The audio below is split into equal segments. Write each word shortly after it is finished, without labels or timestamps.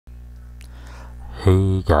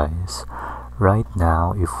Hey guys, right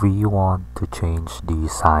now if we want to change the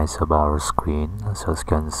size of our screen, so as you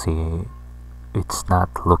can see it's not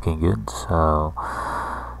looking good. So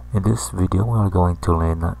in this video we are going to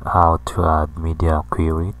learn how to add media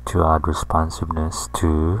query to add responsiveness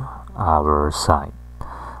to our site.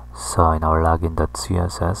 So in our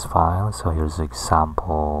login.css file, so here's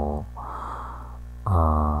example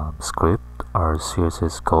script or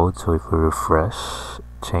CSS code. So if we refresh,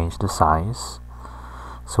 change the size,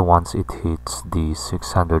 so once it hits the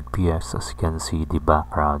 600px, as you can see, the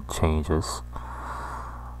background changes.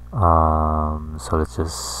 So let's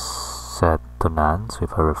just set to none. So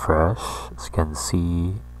if I refresh, as you can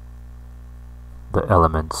see, the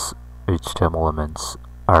elements, HTML elements,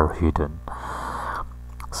 are hidden.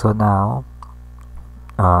 So now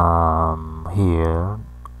here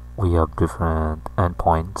we have different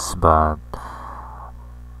endpoints, but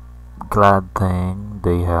glad thing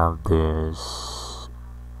they have this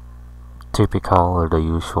typical or the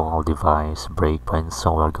usual device breakpoints,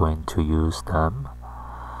 so we're going to use them.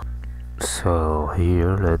 So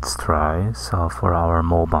here let's try. So for our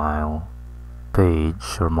mobile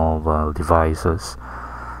page or mobile devices,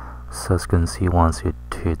 so as you can see, once it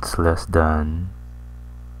hits less than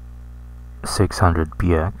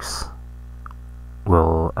 600px,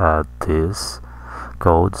 we'll add this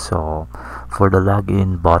code. So for the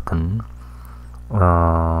login button,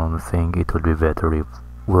 I think it would be better if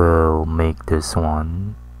we'll make this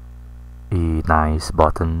one a nice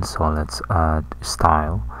button. So let's add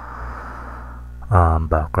style,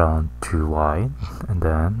 background to white, and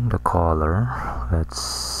then the color,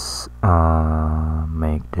 let's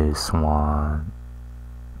make this one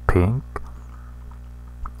pink,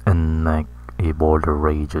 and make a border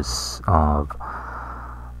radius of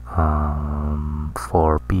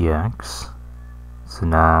 4px. So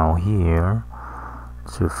now here,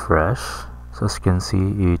 let's refresh. So as you can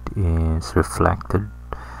see, it is reflected.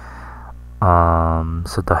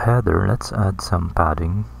 So the header, let's add some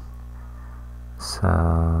padding. So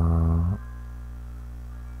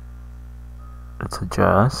let's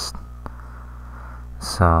adjust.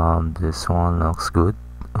 So this one looks good.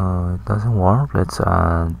 It doesn't work. Let's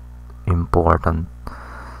add important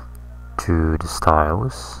to the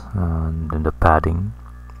styles and then the padding.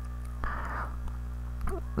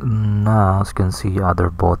 Now as you can see, other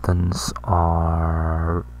buttons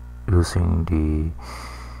are using the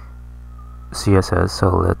CSS,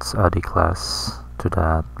 so let's add a class to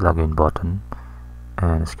that login button,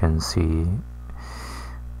 and as you can see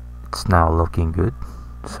it's now looking good.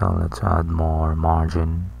 So let's add more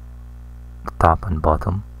margin, top and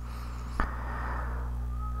bottom.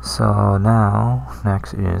 So now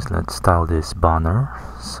next is let's style this banner.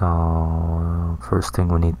 So first thing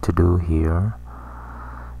we need to do here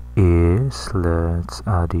is let's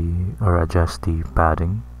add or adjust the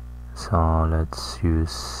padding. So let's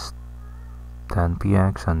use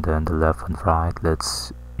 10px, and then the left and right,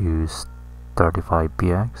 let's use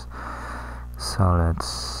 35px. So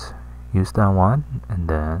let's use that one, and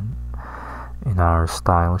then in our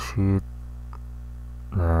style sheet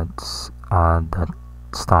let's add that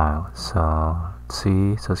style. So let's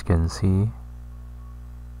see, so as you can see,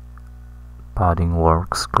 padding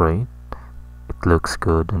works great. It looks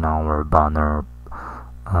good in our banner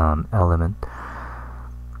element.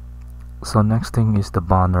 So next thing is the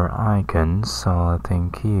banner icon. So I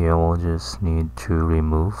think here we'll just need to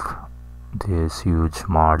remove this huge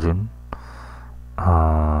margin.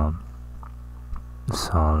 So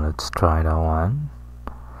let's try that one.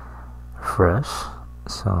 Refresh.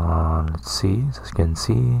 So let's see, so as you can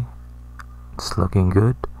see, it's looking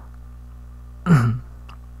good.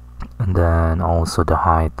 And then also the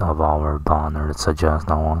height of our banner, let's adjust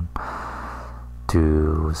that one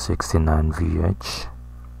to 69 VH.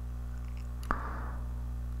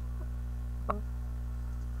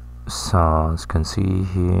 So as you can see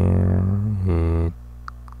here, it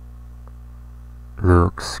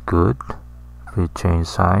looks good. We change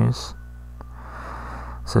size.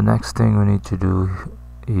 So next thing we need to do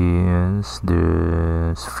is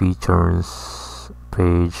this features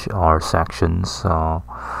page or section. So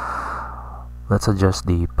let's adjust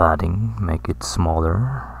the padding, make it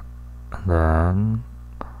smaller, and then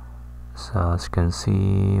so as you can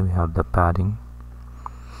see we have the padding.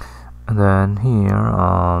 And then here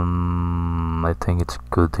I think it's a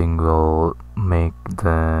good thing we'll make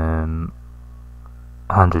them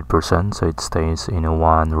 100% so it stays in a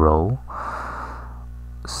one row.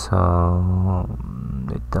 So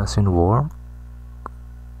it doesn't work.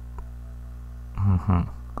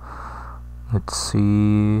 Let's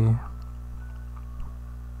see.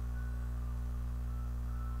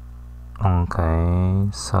 Okay,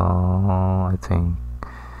 so I think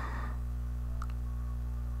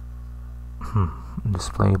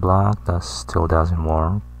display block that still doesn't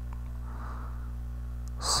work.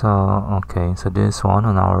 So okay, so this one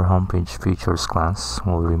on our homepage features class,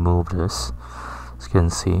 we'll remove this. As you can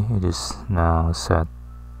see, it is now set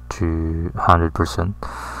to 100%.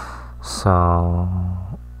 So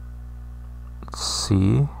let's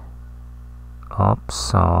see. Oops,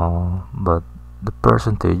 so but the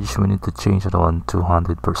percentage, we need to change that one to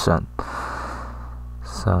 100%.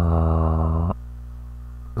 So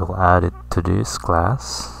we'll add it to this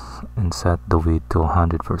class and set the width to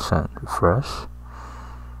 100%. Refresh.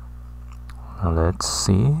 Now let's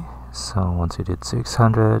see. So once it hits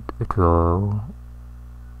 600, it will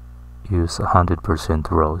use 100%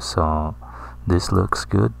 row. So this looks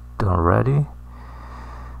good already.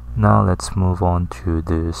 Now let's move on to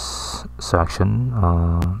this section,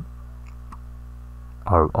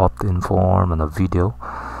 our opt-in form and a video.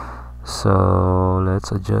 So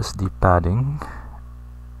let's adjust the padding,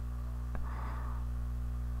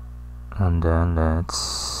 and then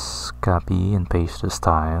let's copy and paste the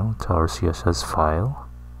style to our CSS file.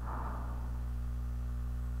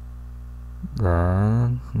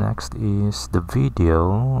 Then next is the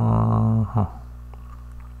video.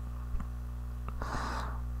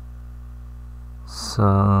 So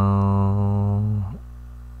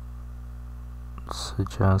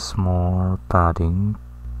suggest more padding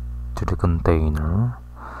to the container.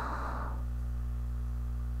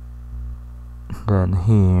 Then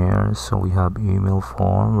here, so we have email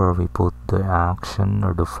form where we put the action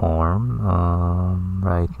or the form.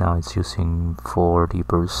 Right now it's using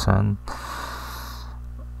 40%.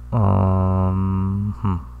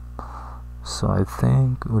 So I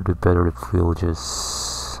think it would be better if we'll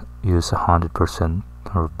just use 100%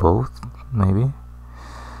 or both, maybe,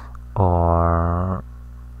 or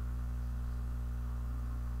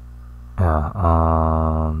yeah,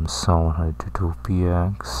 so I do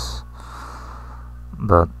px,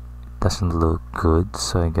 but it doesn't look good,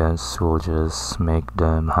 so I guess we'll just make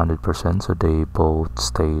them 100% so they both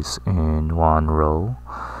stays in one row,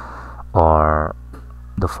 or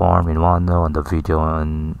the form in one row and the video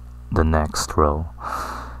in the next row.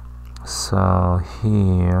 So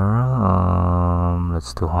here,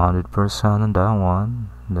 let's do 100% on that one.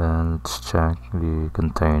 Then let's check the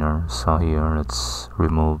container. So here, let's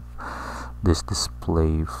remove this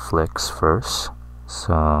display flex first.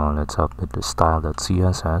 So let's update the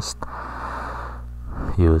style.css.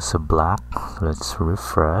 Use a black. Let's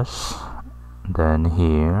refresh. Then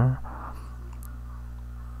here,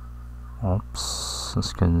 oops, as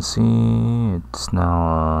you can see, it's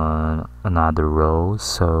now another row.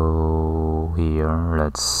 So here,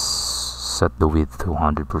 let's set the width to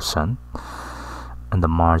 100% and the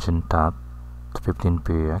margin tab to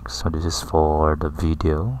 15px. So this is for the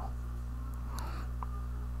video.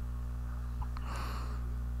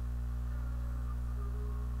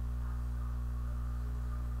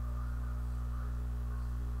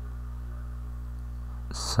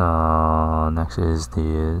 So next is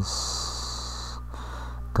this,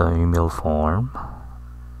 the email form,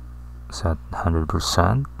 set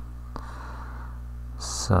 100%.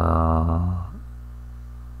 So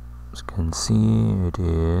as you can see, it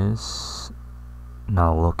is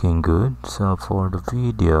now looking good. So for the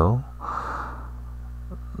video,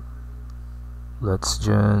 let's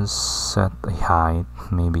just set a height,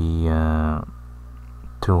 maybe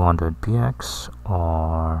 200px,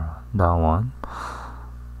 or that one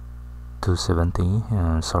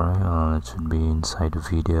 270. Sorry, it should be inside the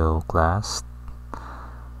video class.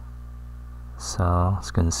 So as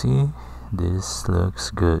you can see, this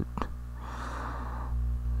looks good.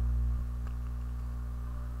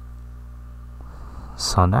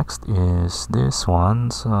 So next is this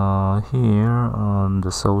one. So here on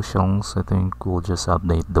the socials, I think we'll just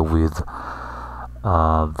update the width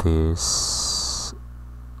of this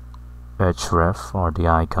href or the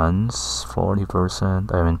icons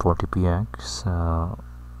 40%, I mean 40px.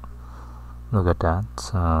 Look at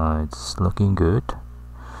that, it's looking good.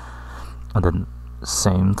 And then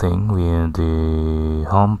same thing with the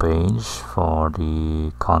home page for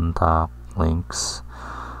the contact links.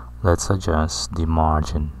 Let's adjust the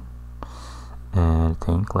margin, and I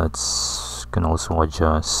think let's can also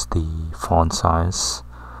adjust the font size.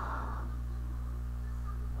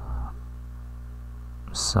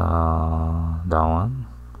 So that one,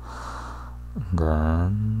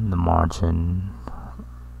 then the margin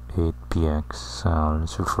 8px. So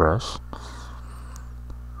let's refresh.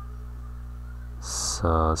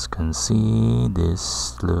 So as you can see,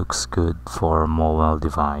 this looks good for mobile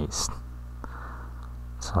device.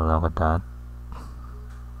 So look at that.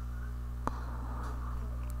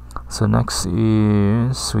 So next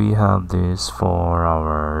is we have this for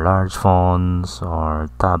our large phones or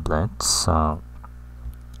tablets. Other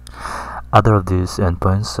of these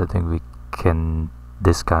endpoints I think we can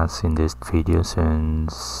discuss in this video,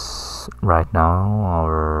 since right now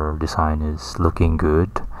our design is looking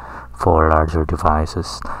good for larger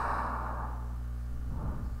devices.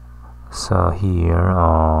 So here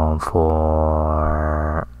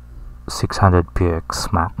for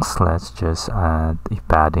 600px max, let's just add a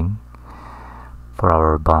padding for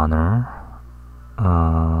our banner.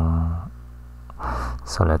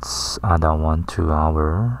 So let's add that one to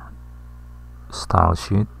our style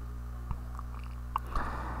sheet.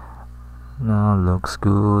 Now looks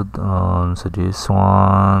good. So this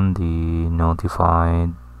one, the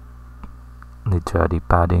notified, need to add the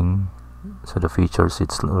padding. So the features,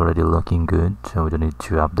 it's already looking good, so we don't need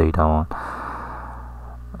to update that one.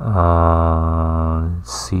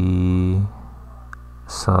 Let's see.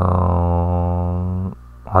 So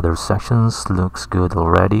other sections looks good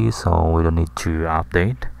already, so we don't need to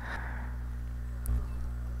update.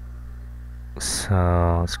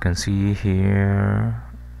 So as you can see here,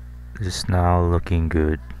 this is now looking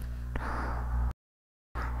good.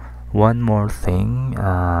 One more thing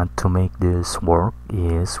to make this work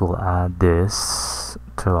is we'll add this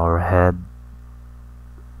to our head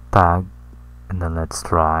tag, and then let's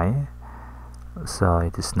try. So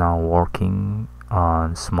it is now working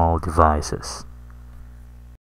on small devices.